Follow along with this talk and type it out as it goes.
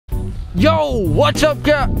Yo, what's up,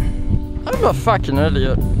 guys? I'm a fucking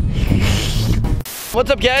idiot.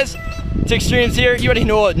 What's up, guys? It's Extremes here. You already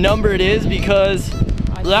know what number it is because...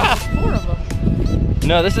 I think 4 of them.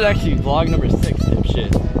 No, this is actually vlog number 6,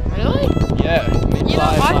 dipshit. Really? Yeah. You know,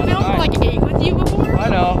 I've filmed like 8 with you before. I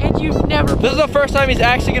know. And you've never... This is the first time he's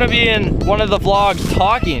actually going to be in one of the vlogs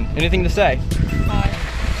talking. Anything to say?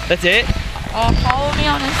 Hi. That's it? Follow me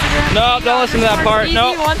on Instagram. No, don't listen to that part.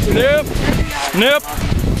 Nope. Nope.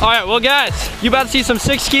 Alright, well guys, you about to see some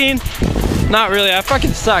 16. Not really, I fucking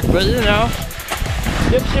suck, but you know.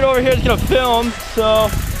 Dipshit over here is gonna film, so.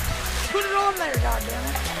 Put it on there,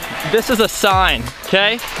 goddammit. This is a sign,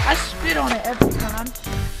 okay? I spit on it every time.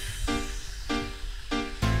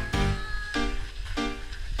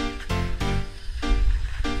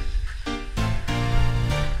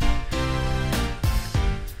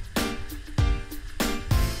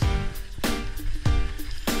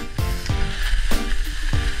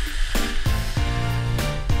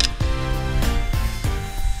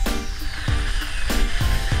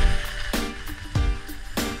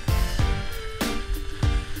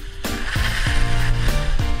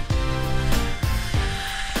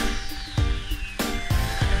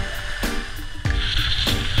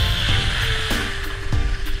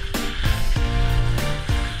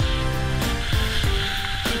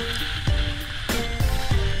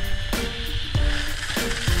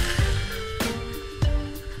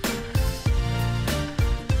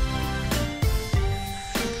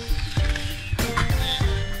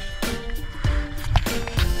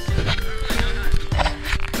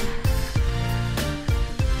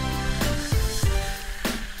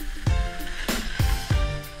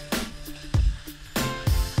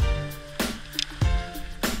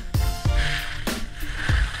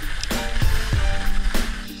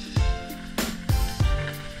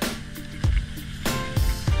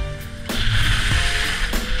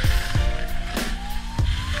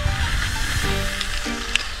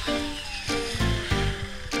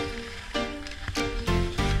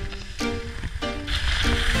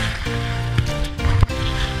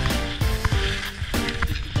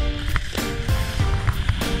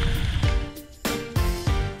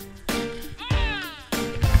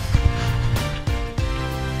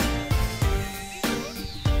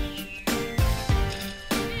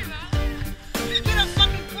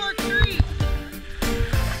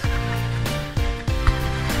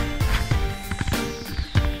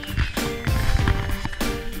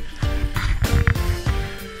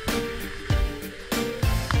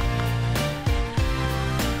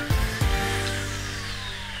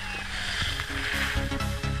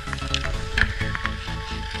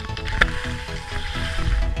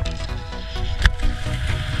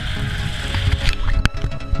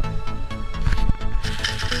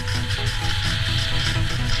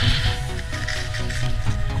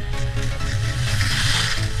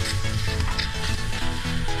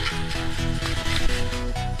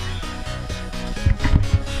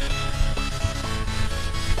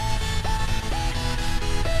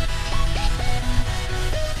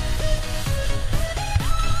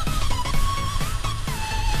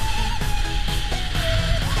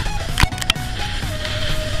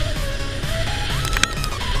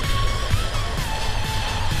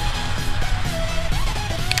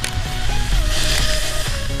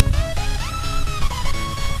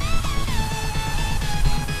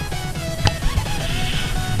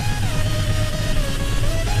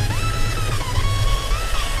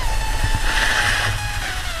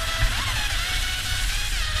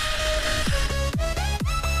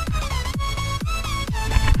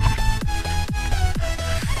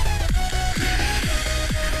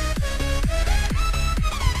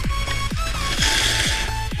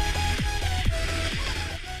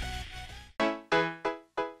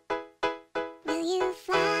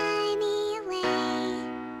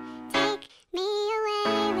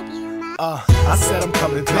 I said I'm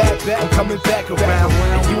coming back around.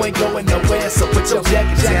 And you ain't going nowhere, so put your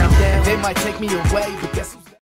jacket down. They might take me away, but guess